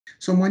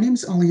So my name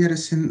is Ali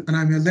Yetisen, and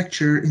I'm a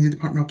lecturer in the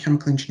Department of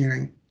Chemical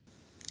Engineering.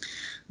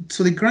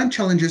 So the grand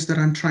challenges that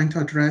I'm trying to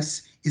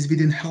address is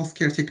within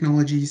healthcare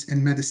technologies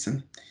and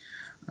medicine.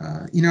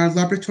 In our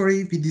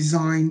laboratory, we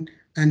design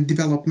and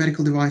develop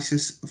medical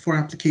devices for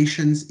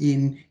applications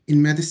in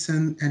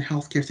medicine and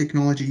healthcare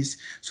technologies.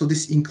 So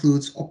this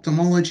includes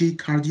ophthalmology,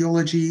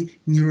 cardiology,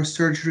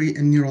 neurosurgery,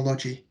 and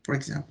neurology, for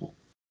example.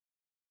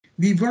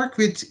 We work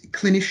with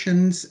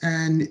clinicians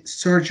and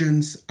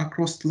surgeons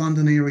across the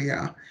London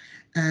area,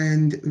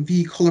 and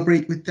we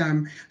collaborate with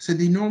them. So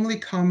they normally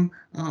come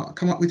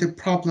up with a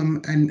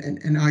problem and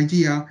an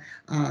idea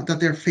that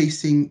they're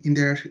facing in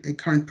their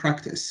current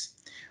practice.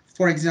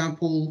 For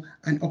example,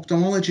 an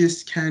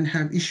ophthalmologist can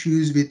have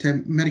issues with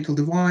a medical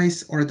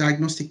device or a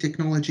diagnostic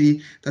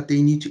technology that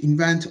they need to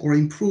invent or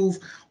improve,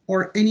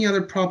 or any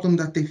other problem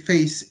that they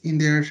face in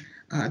their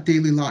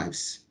daily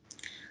lives.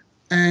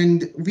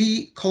 And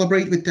we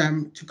collaborate with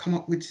them to come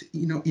up with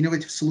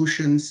innovative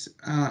solutions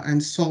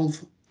and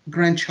solve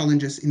grand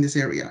challenges in this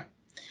area.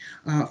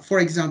 For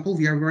example,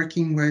 we are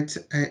working with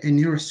a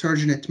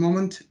neurosurgeon at the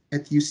moment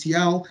at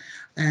UCL,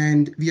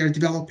 and we are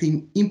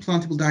developing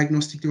implantable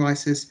diagnostic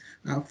devices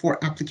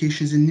for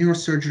applications in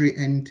neurosurgery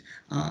and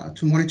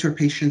to monitor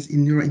patients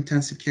in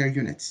neurointensive care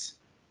units.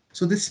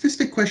 So the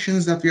specific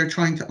questions that we are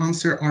trying to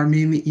answer are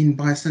mainly in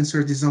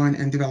biosensor design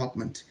and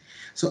development.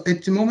 So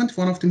at the moment,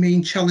 one of the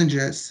main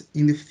challenges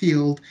in the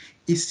field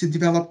is to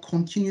develop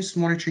continuous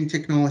monitoring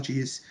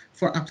technologies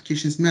for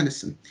applications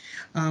medicine.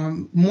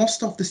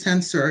 Most of the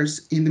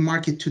sensors in the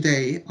market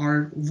today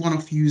are one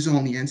of use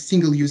only and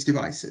single use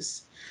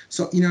devices.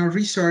 So in our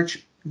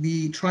research,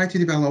 we try to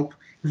develop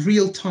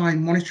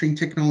real-time monitoring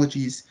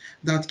technologies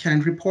that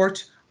can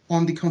report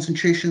on the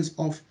concentrations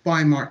of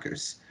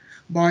biomarkers.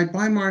 By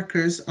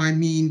biomarkers, I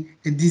mean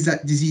a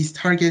disease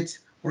target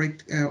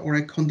or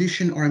a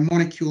condition or a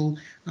molecule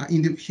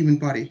in the human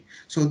body.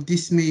 So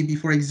this may be,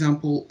 for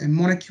example, a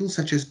molecule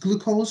such as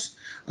glucose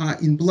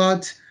in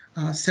blood,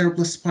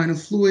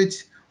 cerebrospinal fluid,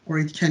 or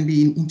it can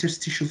be in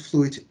interstitial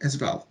fluid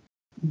as well.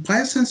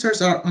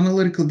 Biosensors are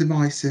analytical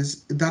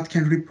devices that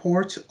can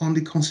report on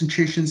the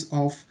concentrations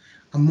of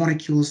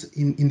molecules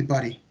in the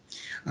body.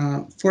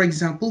 For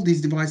example,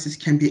 these devices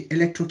can be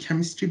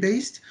electrochemistry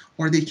based,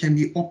 or they can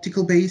be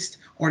optical based,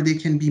 or they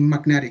can be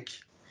magnetic.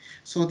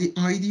 So the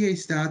idea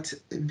is that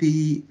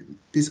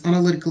this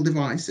analytical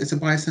device, as a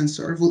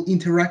biosensor, will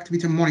interact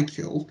with a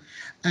molecule,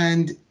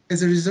 and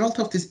as a result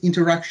of this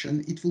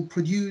interaction, it will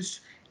produce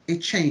a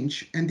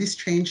change, and this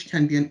change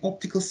can be an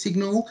optical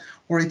signal,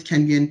 or it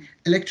can be an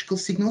electrical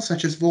signal,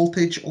 such as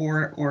voltage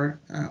or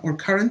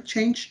current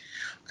change,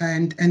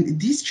 and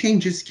these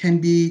changes can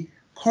be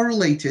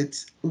correlated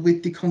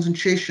with the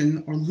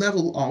concentration or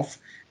level of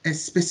a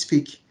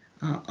specific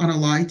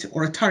analyte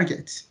or a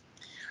target.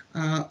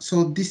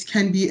 So this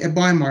can be a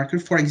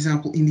biomarker. For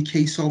example, in the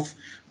case of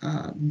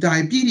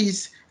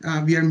diabetes,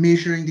 we are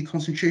measuring the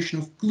concentration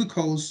of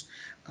glucose.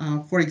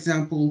 For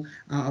example,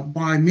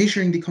 by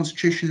measuring the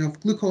concentration of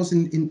glucose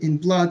in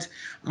blood,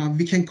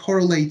 we can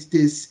correlate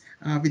this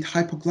with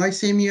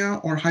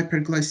hypoglycemia or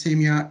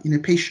hyperglycemia in a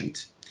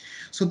patient.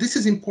 So this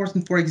is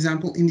important, for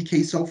example, in the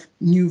case of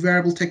new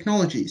wearable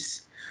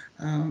technologies.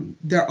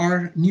 There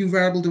are new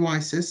wearable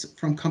devices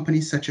from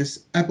companies such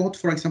as Abbott,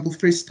 for example,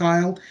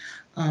 Freestyle,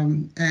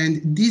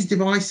 and these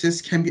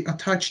devices can be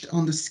attached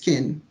on the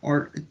skin,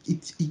 or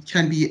it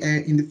can be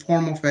in the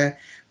form of a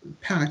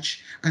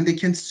patch, and they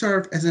can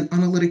serve as an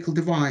analytical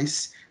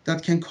device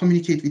that can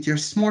communicate with your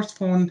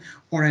smartphone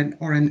or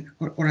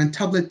a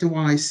tablet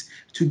device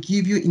to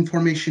give you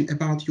information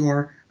about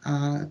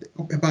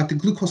about the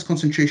glucose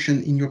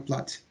concentration in your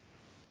blood.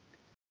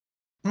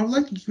 I would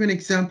like to give an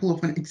example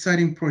of an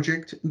exciting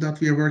project that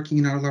we are working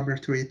in our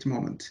laboratory at the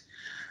moment.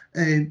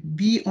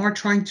 We are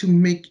trying to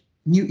make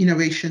new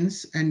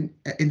innovations and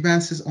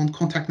advances on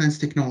contact lens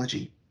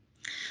technology.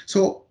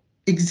 So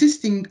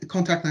existing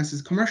contact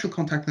lenses, commercial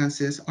contact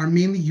lenses, are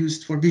mainly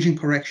used for vision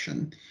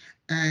correction,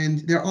 and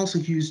they're also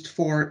used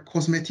for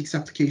cosmetics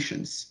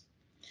applications.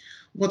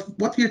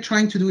 What we are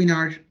trying to do in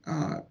our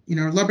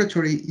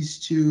laboratory is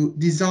to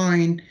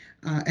design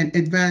and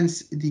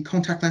advance the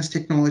contact lens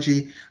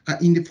technology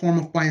in the form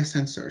of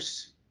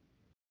biosensors.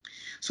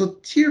 So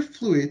tear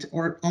fluid,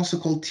 or also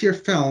called tear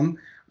film,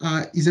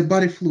 is a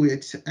body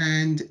fluid,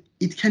 and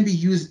it can be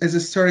used as a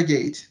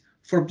surrogate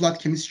for blood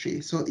chemistry.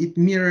 So it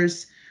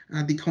mirrors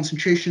the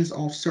concentrations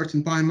of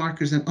certain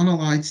biomarkers and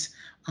analytes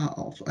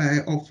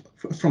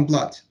from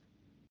blood.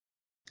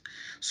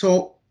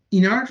 So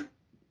in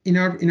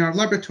our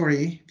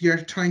laboratory, we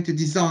are trying to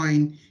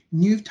design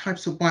new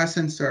types of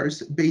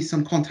biosensors based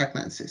on contact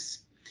lenses.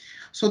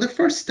 So the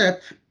first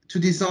step to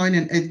design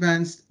and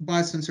advance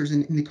biosensors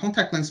in the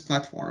contact lens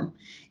platform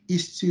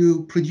is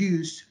to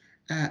produce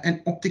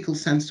an optical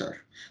sensor.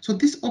 So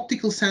this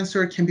optical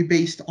sensor can be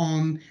based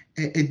on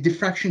a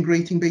diffraction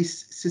grating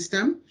based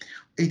system.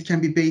 It can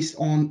be based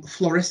on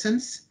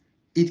fluorescence.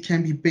 It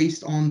can be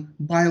based on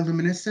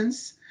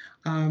bioluminescence,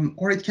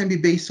 or it can be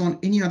based on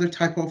any other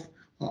type of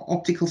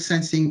optical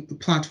sensing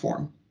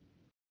platform.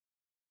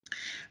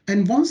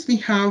 And once we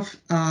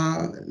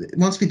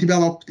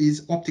develop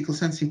these optical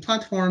sensing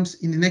platforms,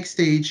 in the next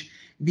stage,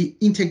 we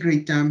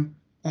integrate them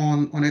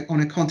on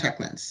a contact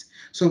lens.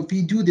 So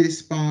we do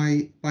this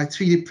by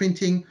 3D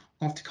printing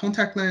of the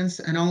contact lens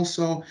and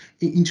also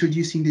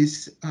introducing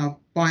these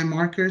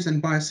biomarkers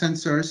and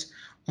biosensors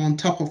on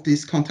top of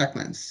this contact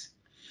lens.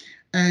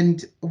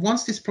 And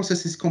once this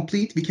process is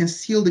complete, we can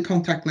seal the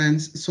contact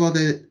lens so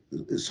that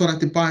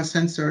the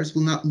biosensors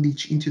will not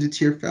leach into the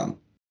tear film.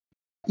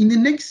 In the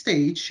next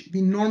stage,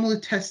 we normally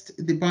test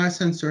the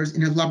biosensors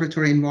in a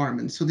laboratory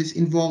environment. So this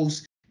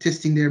involves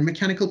testing their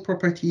mechanical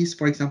properties,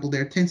 for example,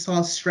 their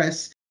tensile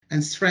stress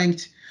and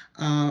strength,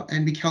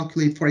 and we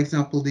calculate, for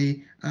example,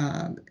 the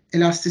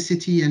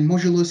elasticity and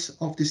modulus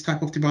of this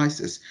type of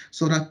devices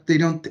so that they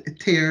don't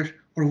tear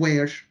or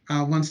wear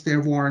once they're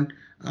worn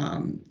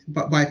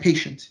by a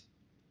patient.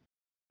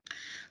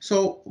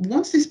 So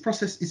once this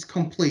process is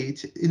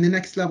complete, in the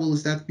next level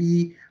is that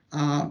we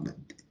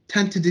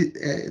tend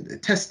to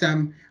test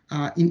them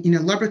in a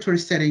laboratory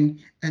setting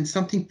and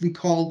something we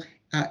call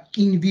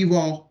in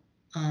vivo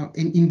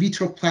and in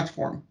vitro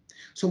platform.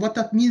 So what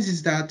that means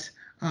is that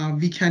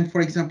we can,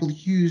 for example,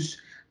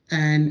 use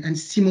an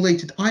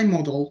simulated eye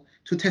model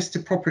to test the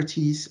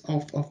properties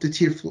of the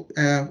tear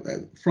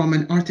from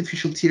an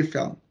artificial tear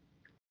film.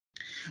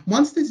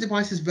 Once this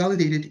device is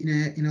validated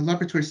in a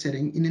laboratory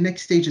setting, in the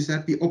next stage is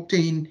that we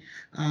obtain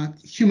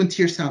human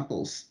tear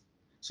samples.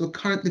 So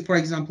currently, for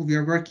example, we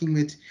are working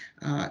with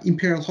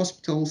imperial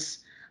hospitals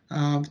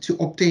to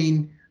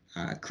obtain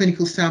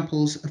clinical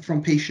samples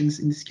from patients.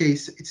 In this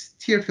case, it's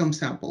tear film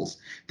samples.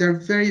 They're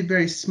very,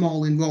 very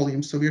small in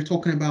volume. So we're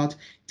talking about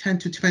 10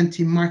 to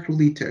 20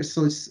 microliters.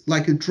 So it's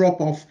like a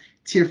drop of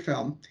tear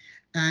film.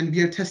 And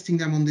we are testing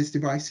them on these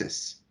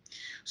devices.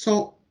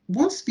 So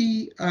once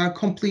we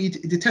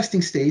complete the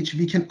testing stage,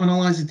 we can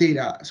analyze the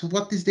data. So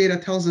what this data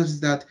tells us is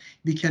that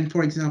we can,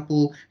 for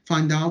example,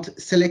 find out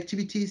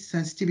selectivity,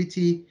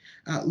 sensitivity,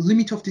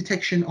 limit of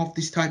detection of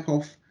this type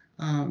of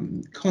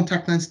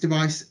contact lens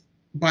device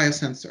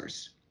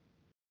biosensors.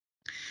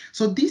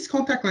 So these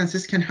contact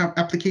lenses can have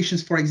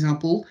applications, for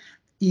example,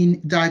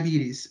 in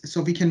diabetes.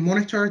 So we can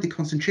monitor the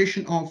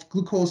concentration of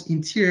glucose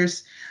in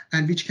tears,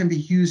 and which can be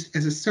used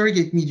as a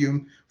surrogate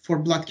medium for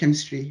blood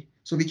chemistry.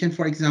 So we can,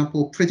 for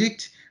example,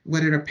 predict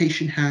whether a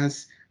patient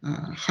has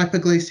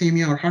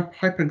hypoglycemia or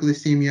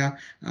hyperglycemia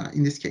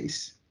in this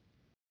case.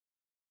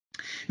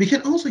 We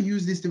can also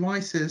use these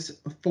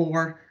devices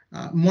for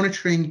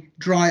monitoring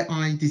dry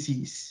eye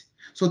disease.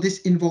 So this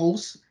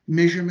involves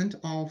measurement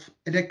of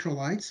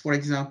electrolytes. For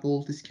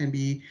example, this can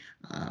be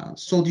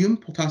sodium,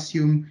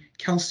 potassium,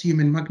 calcium,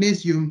 and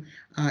magnesium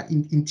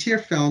in tear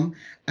film.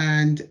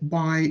 And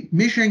by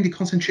measuring the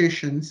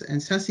concentrations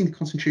and sensing the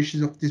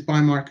concentrations of these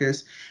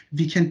biomarkers,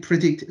 we can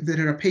predict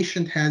whether a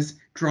patient has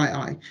dry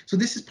eye. So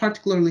this is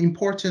particularly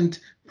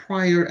important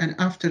prior and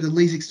after the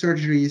LASIK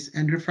surgeries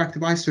and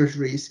refractive eye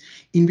surgeries,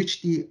 in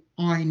which the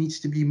eye needs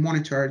to be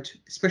monitored,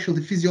 especially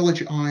the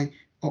physiology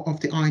of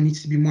the eye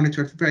needs to be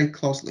monitored very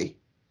closely.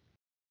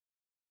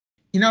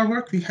 In our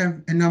work, we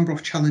have a number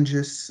of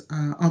challenges.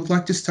 I would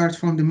like to start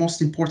from the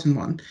most important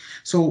one.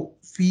 So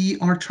we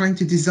are trying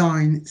to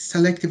design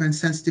selective and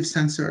sensitive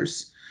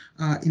sensors,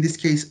 in this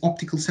case,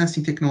 optical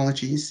sensing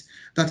technologies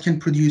that can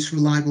produce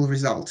reliable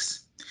results.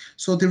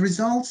 So the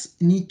results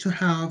need to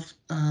have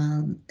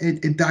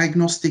a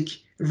diagnostic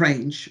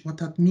range. What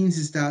that means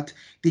is that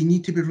they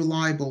need to be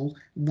reliable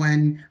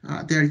when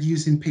they're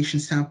used in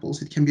patient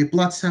samples. It can be a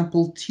blood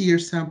sample, tear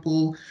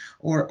sample,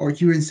 or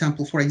urine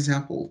sample, for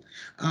example.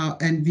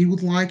 And we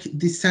would like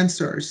these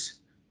sensors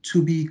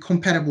to be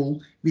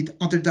compatible with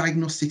other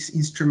diagnostics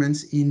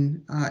instruments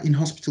in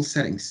hospital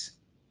settings.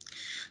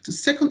 The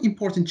second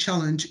important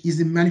challenge is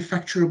the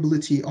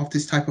manufacturability of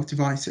this type of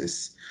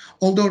devices.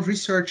 Although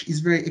research is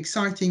very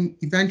exciting,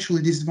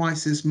 eventually these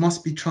devices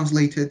must be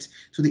translated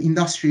to the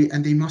industry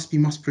and they must be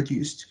mass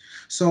produced.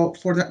 So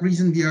for that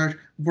reason, we are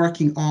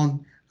working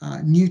on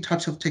new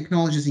types of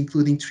technologies,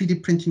 including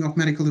 3D printing of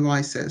medical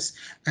devices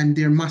and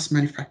their mass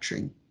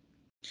manufacturing.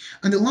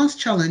 And the last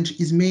challenge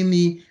is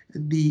mainly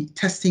the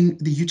testing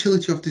the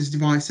utility of these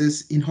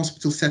devices in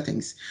hospital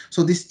settings.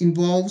 So this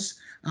involves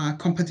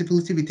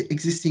compatibility with the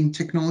existing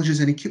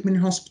technologies and equipment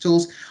in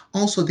hospitals.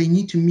 Also, they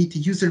need to meet the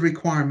user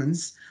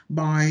requirements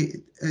by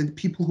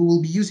people who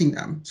will be using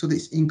them. So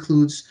this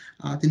includes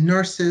the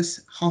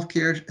nurses,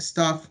 healthcare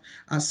staff,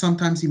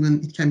 sometimes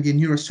even it can be a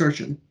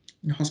neurosurgeon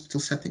in hospital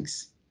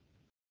settings.